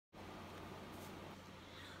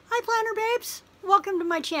Hi Planner Babes! Welcome to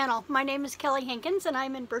my channel. My name is Kelly Hankins and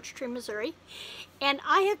I'm in Birch Tree, Missouri. And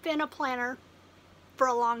I have been a planner for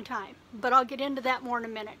a long time, but I'll get into that more in a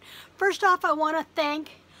minute. First off, I want to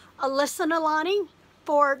thank Elyssa Nalani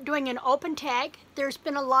for doing an open tag. There's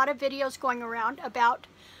been a lot of videos going around about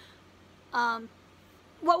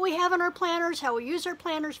what we have in our planners, how we use our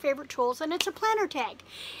planners, favorite tools, and it's a planner tag.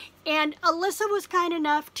 And Elyssa was kind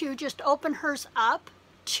enough to just open hers up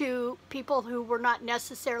to people who were not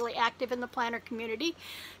necessarily active in the planner community,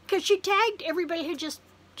 because she tagged everybody who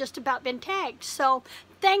just about been tagged. So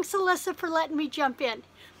thanks, Elyssa, for letting me jump in.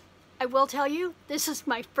 I will tell you, this is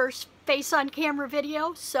my first face on camera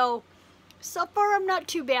video, so far I'm not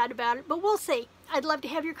too bad about it, but we'll see. I'd love to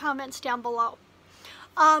have your comments down below.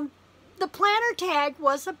 The planner tag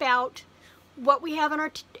was about what we have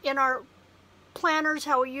in our planners,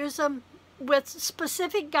 how we use them, with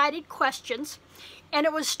specific guided questions. And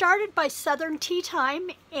it was started by Southern Tea Time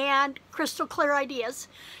and Crystal Clear Ideas.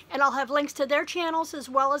 And I'll have links to their channels as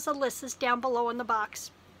well as Alyssa's down below in the box.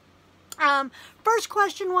 First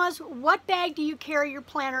question was, what bag do you carry your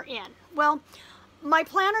planner in? Well, my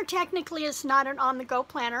planner technically is not an on-the-go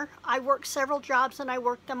planner. I work several jobs and I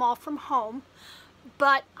work them all from home.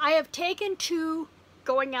 But I have taken to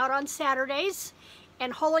going out on Saturdays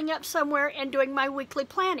and holing up somewhere and doing my weekly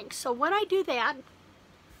planning. So when I do that,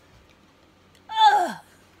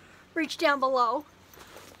 reach down below,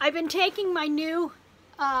 I've been taking my new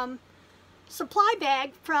supply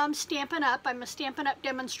bag from Stampin' Up. I'm a Stampin' Up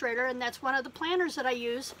demonstrator, and that's one of the planners that I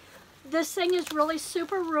use. This thing is really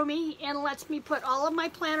super roomy and lets me put all of my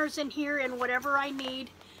planners in here and whatever I need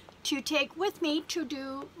to take with me to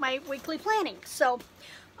do my weekly planning. So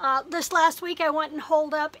this last week I went and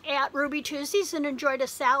holed up at Ruby Tuesdays and enjoyed a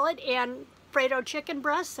salad and Fredo chicken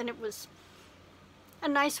breasts, and it was a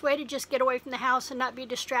nice way to just get away from the house and not be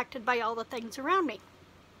distracted by all the things around me.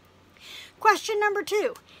 Question number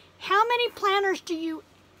 2, how many planners do you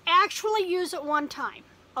actually use at one time?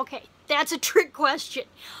 Okay, that's a trick question.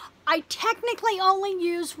 I technically only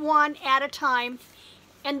use one at a time,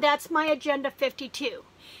 and that's my Agenda 52.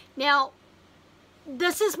 Now,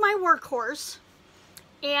 this is my workhorse,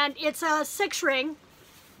 and it's a 6-ring,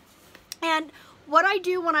 and what I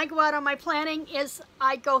do when I go out on my planning is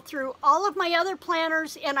I go through all of my other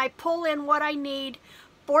planners and I pull in what I need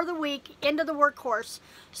for the week into the workhorse.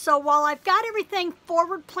 So while I've got everything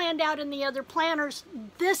forward planned out in the other planners,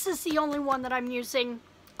 this is the only one that I'm using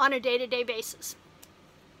on a day-to-day basis.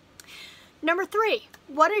 Number 3,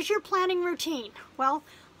 what is your planning routine? Well,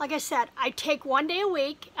 like I said, I take one day a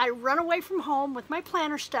week, I run away from home with my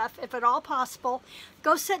planner stuff, if at all possible,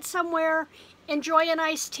 go sit somewhere, enjoy an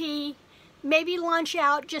iced tea, maybe lunch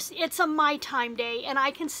out. Just, it's a my time day, and I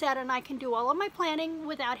can set and I can do all of my planning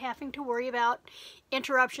without having to worry about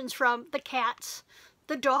interruptions from the cats,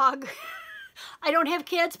 the dog. I don't have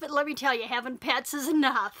kids, but let me tell you, having pets is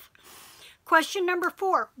enough. Question number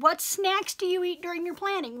 4, what snacks do you eat during your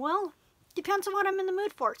planning? Well, depends on what I'm in the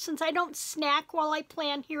mood for. Since I don't snack while I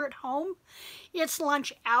plan here at home, it's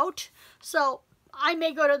lunch out. So I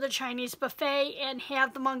may go to the Chinese buffet and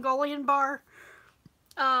have the Mongolian bar.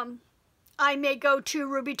 I may go to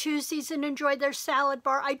Ruby Tuesdays and enjoy their salad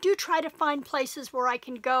bar. I do try to find places where I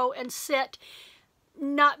can go and sit,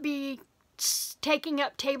 not be taking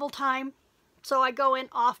up table time. So I go in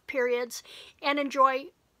off periods and enjoy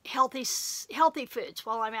healthy foods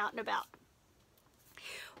while I'm out and about.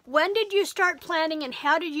 When did you start planning and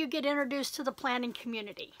how did you get introduced to the planning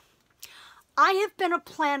community? I have been a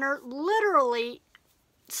planner literally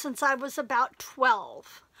since I was about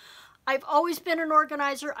 12. I've always been an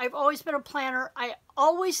organizer. I've always been a planner. I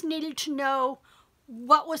always needed to know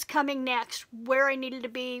what was coming next, where I needed to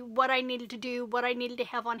be, what I needed to do, what I needed to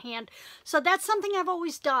have on hand. So that's something I've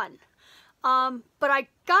always done. But I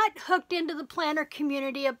got hooked into the planner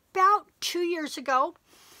community about 2 years ago.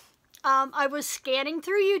 I was scanning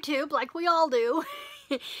through YouTube like we all do,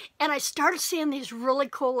 and I started seeing these really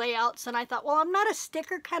cool layouts, and I thought, well, I'm not a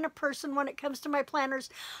sticker kind of person when it comes to my planners.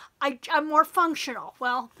 I'm more functional.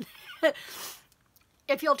 Well,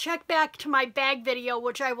 if you'll check back to my bag video,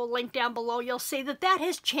 which I will link down below, you'll see that that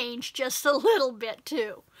has changed just a little bit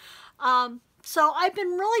too. So I've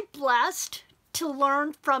been really blessed to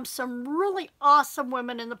learn from some really awesome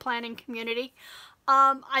women in the planning community.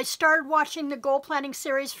 I started watching the goal planning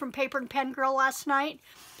series from Paper and Pen Girl last night.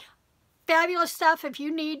 Fabulous stuff. If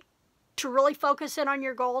you need to really focus in on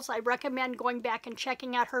your goals, I recommend going back and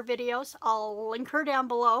checking out her videos. I'll link her down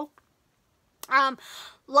below.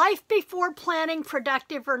 Life before planning,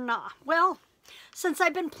 productive or not? Well, since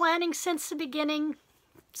I've been planning since the beginning,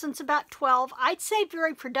 since about 12, I'd say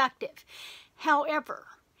very productive. However,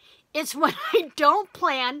 It's when I don't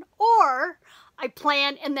plan, or I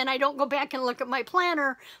plan and then I don't go back and look at my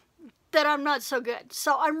planner, that I'm not so good.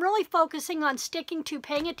 So I'm really focusing on sticking to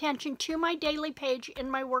paying attention to my daily page in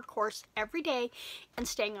my workhorse every day and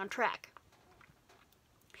staying on track.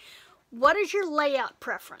 What is your layout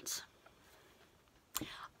preference?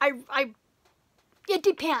 It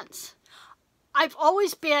depends. I've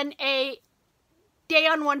always been a day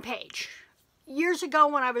on one page. Years ago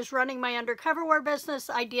when I was running my undercover wear business,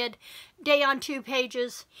 I did day on 2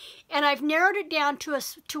 pages, and I've narrowed it down to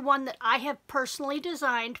one that I have personally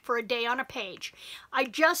designed for a day on a page. I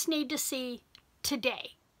just need to see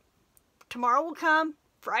today. Tomorrow will come,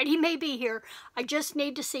 Friday may be here, I just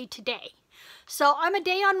need to see today. So I'm a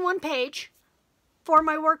day on 1 page for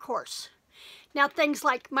my workhorse. Now things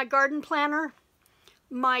like my garden planner,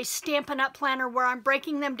 my Stampin' Up! Planner, where I'm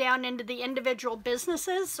breaking them down into the individual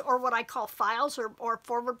businesses, or what I call files or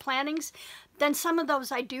forward plannings, then some of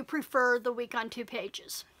those I do prefer the week on 2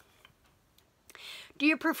 pages. Do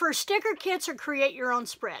you prefer sticker kits or create your own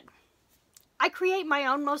spread? I create my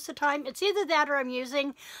own most of the time. It's either that or I'm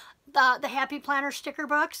using the Happy Planner sticker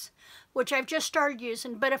books, which I've just started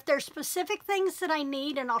using. But if there's specific things that I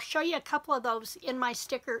need, and I'll show you a couple of those in my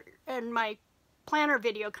planner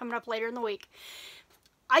video coming up later in the week,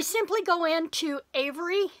 I simply go into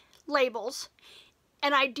Avery Labels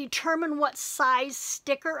and I determine what size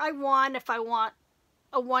sticker I want. If I want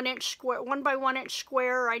a 1-inch square, 1 by 1 inch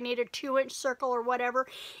square, or I need a 2-inch circle or whatever.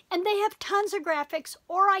 And they have tons of graphics,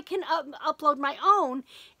 or I can upload my own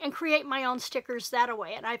and create my own stickers that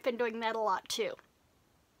way. And I've been doing that a lot too.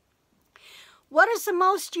 What is the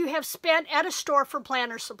most you have spent at a store for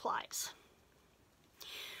planner supplies?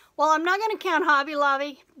 Well, I'm not going to count Hobby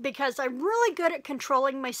Lobby because I'm really good at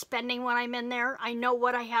controlling my spending when I'm in there. I know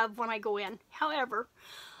what I have when I go in. However,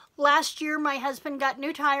 last year my husband got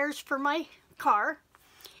new tires for my car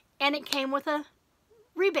and it came with a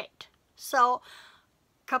rebate. So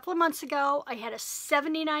a couple of months ago I had a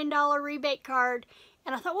 $79 rebate card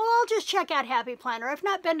and I thought, well, I'll just check out Happy Planner. I've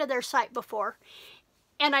not been to their site before,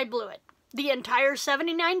 and I blew it. The entire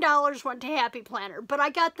 $79 went to Happy Planner, but I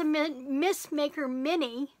got the Miss Maker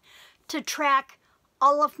Mini to track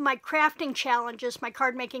all of my crafting challenges, my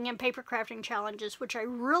card making and paper crafting challenges, which I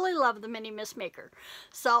really love the Mini Miss Maker.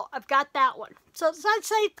 So I've got that one. So I'd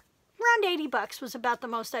say around 80 bucks was about the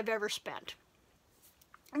most I've ever spent.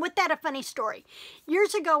 With that, a funny story.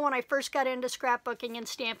 Years ago when I first got into scrapbooking and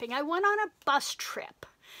stamping, I went on a bus trip.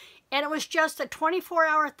 And it was just a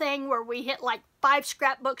 24-hour thing where we hit like 5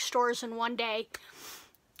 scrapbook stores in one day.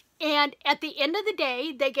 And at the end of the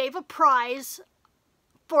day, they gave a prize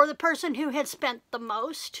for the person who had spent the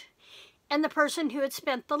most and the person who had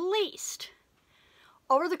spent the least.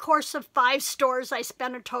 Over the course of 5 stores, I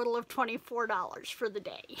spent a total of $24 for the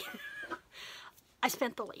day. I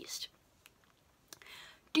spent the least.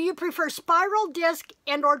 Do you prefer spiral, disc,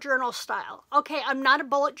 and or journal style? Okay, I'm not a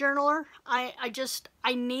bullet journaler. I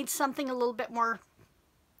need something a little bit more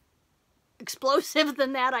explosive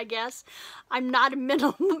than that, I guess. I'm not a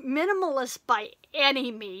minimalist by any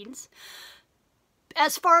means.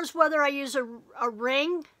 As far as whether I use a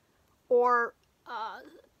ring or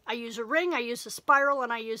I use a spiral,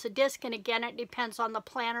 and I use a disc, and again, it depends on the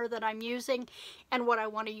planner that I'm using and what I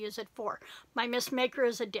want to use it for. My Miss Maker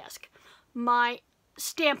is a disc. My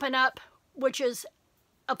Stampin' Up!, which is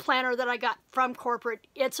a planner that I got from corporate,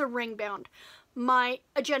 it's a ring bound. My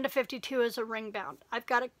Agenda 52 is a ring bound. I've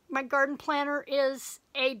got my garden planner is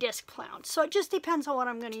a disc bound. So it just depends on what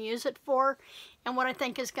I'm going to use it for and what I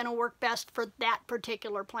think is going to work best for that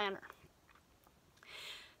particular planner.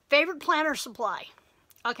 Favorite planner supply?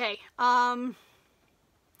 Okay, I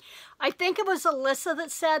think it was Elyssa that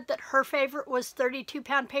said that her favorite was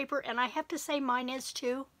 32-pound paper, and I have to say mine is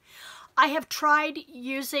too. I have tried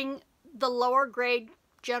using the lower grade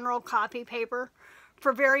general copy paper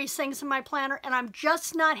for various things in my planner, and I'm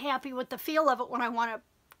just not happy with the feel of it when I want to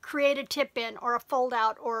create a tip in or a fold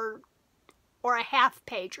out or a half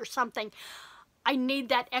page or something. I need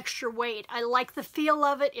that extra weight. I like the feel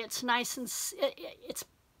of it. It's nice and it's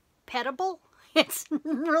pettable. It's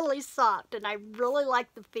really soft, and I really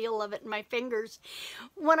like the feel of it in my fingers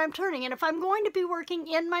when I'm turning. And if I'm going to be working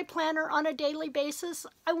in my planner on a daily basis,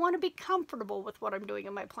 I want to be comfortable with what I'm doing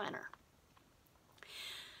in my planner.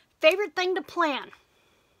 Favorite thing to plan?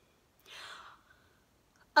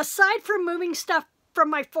 Aside from moving stuff from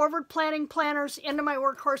my forward planning planners into my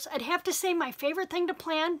workhorse, I'd have to say my favorite thing to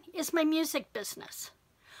plan is my music business.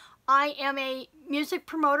 I am a music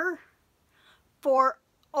promoter for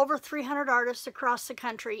over 300 artists across the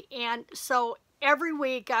country, and so every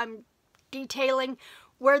week I'm detailing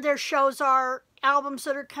where their shows are albums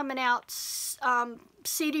that are coming out,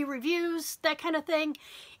 CD reviews, that kind of thing.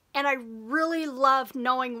 And I really love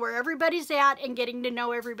knowing where everybody's at and getting to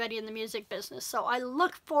know everybody in the music business. So I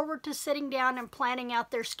look forward to sitting down and planning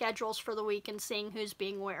out their schedules for the week and seeing who's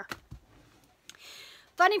being where.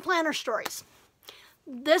 Funny planner stories.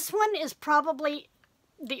 This one is probably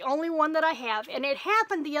the only one that I have, and it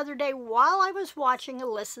happened the other day while I was watching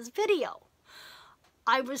Elyssa's video.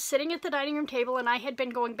 I was sitting at the dining room table, and I had been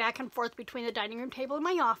going back and forth between the dining room table and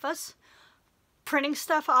my office, printing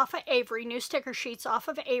stuff off of Avery, new sticker sheets off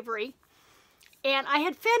of Avery. And I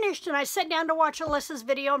had finished, and I sat down to watch Elyssa's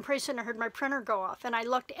video, and pretty soon I heard my printer go off. And I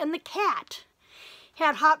looked, and the cat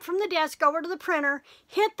had hopped from the desk over to the printer,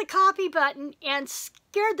 hit the copy button, and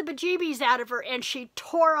scared the bejeebies out of her, and she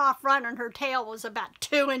tore off running. Her tail was about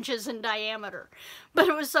 2 inches in diameter. But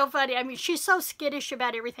it was so funny. I mean, she's so skittish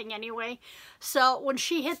about everything anyway. So when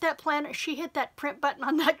she hit that print button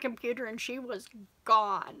on that computer, and she was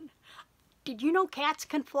gone. Did you know cats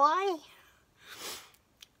can fly?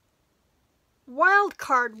 Wild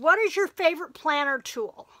card, what is your favorite planner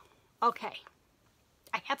tool? Okay,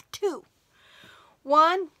 I have two.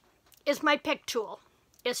 One is my pick tool.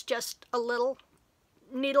 It's just a little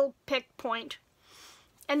needle pick point.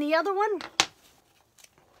 And the other one,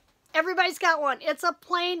 everybody's got one. It's a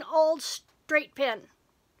plain old straight pin.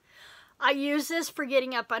 I use this for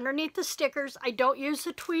getting up underneath the stickers. I don't use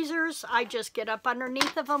the tweezers. I just get up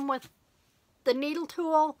underneath of them with the needle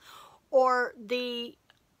tool or the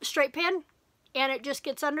straight pin, and it just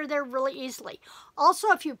gets under there really easily.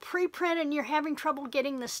 Also, if you pre-print and you're having trouble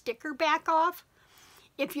getting the sticker back off,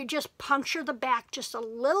 if you just puncture the back just a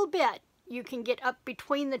little bit, you can get up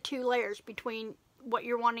between the two layers, between what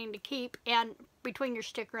you're wanting to keep and between your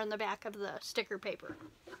sticker and the back of the sticker paper.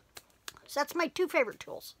 So that's my two favorite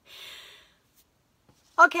tools.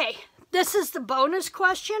 Okay, this is the bonus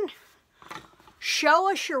question.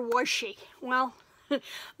 Show us your washi. Well,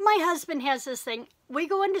 my husband has this thing. We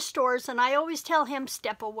go into stores, and I always tell him,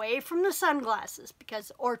 step away from the sunglasses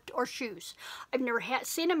because or shoes. I've never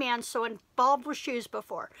seen a man so involved with shoes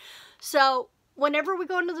before. So whenever we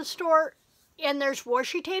go into the store and there's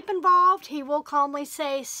washi tape involved, he will calmly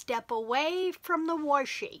say, step away from the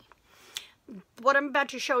washi. What I'm about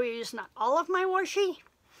to show you is not all of my washi,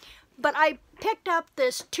 but I picked up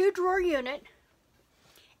this 2-drawer unit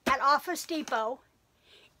at Office Depot,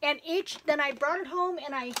 and then I brought it home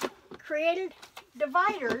and I created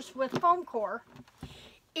dividers with foam core.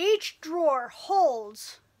 Each drawer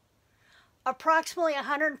holds approximately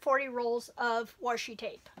 140 rolls of washi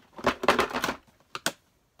tape.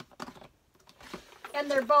 And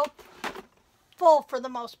they're both full for the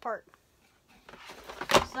most part.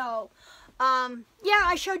 So, yeah,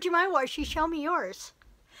 I showed you my washi. Show me yours.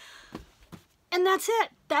 And that's it.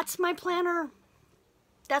 That's my planner.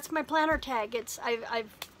 That's my planner tag.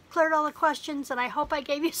 I've cleared all the questions, and I hope I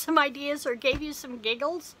gave you some ideas or gave you some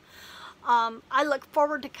giggles. I look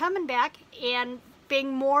forward to coming back and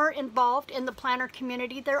being more involved in the planner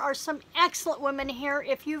community. There are some excellent women here.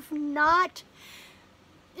 If you've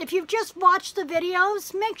just watched the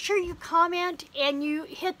videos, make sure you comment and you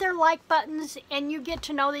hit their like buttons and you get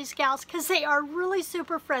to know these gals, because they are really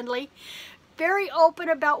super friendly, very open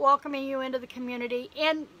about welcoming you into the community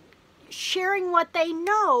and sharing what they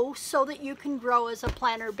know so that you can grow as a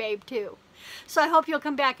planner babe too. So I hope you'll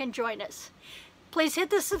come back and join us. Please hit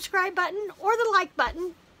the subscribe button or the like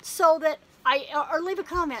button so that or leave a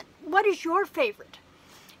comment. What is your favorite?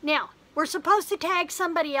 Now, we're supposed to tag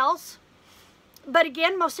somebody else, but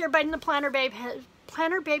again, most everybody in the Planner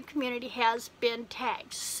Babe community has been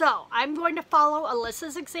tagged. So I'm going to follow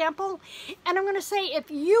Elyssa's example, and I'm going to say, if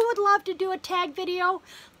you would love to do a tag video,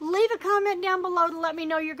 leave a comment down below to let me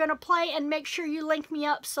know you're going to play, and make sure you link me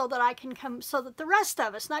up so that I can come, so that the rest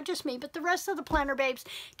of us, not just me, but the rest of the Planner Babes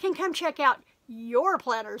can come check out your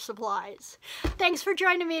planner supplies. Thanks for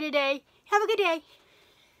joining me today. Have a good day.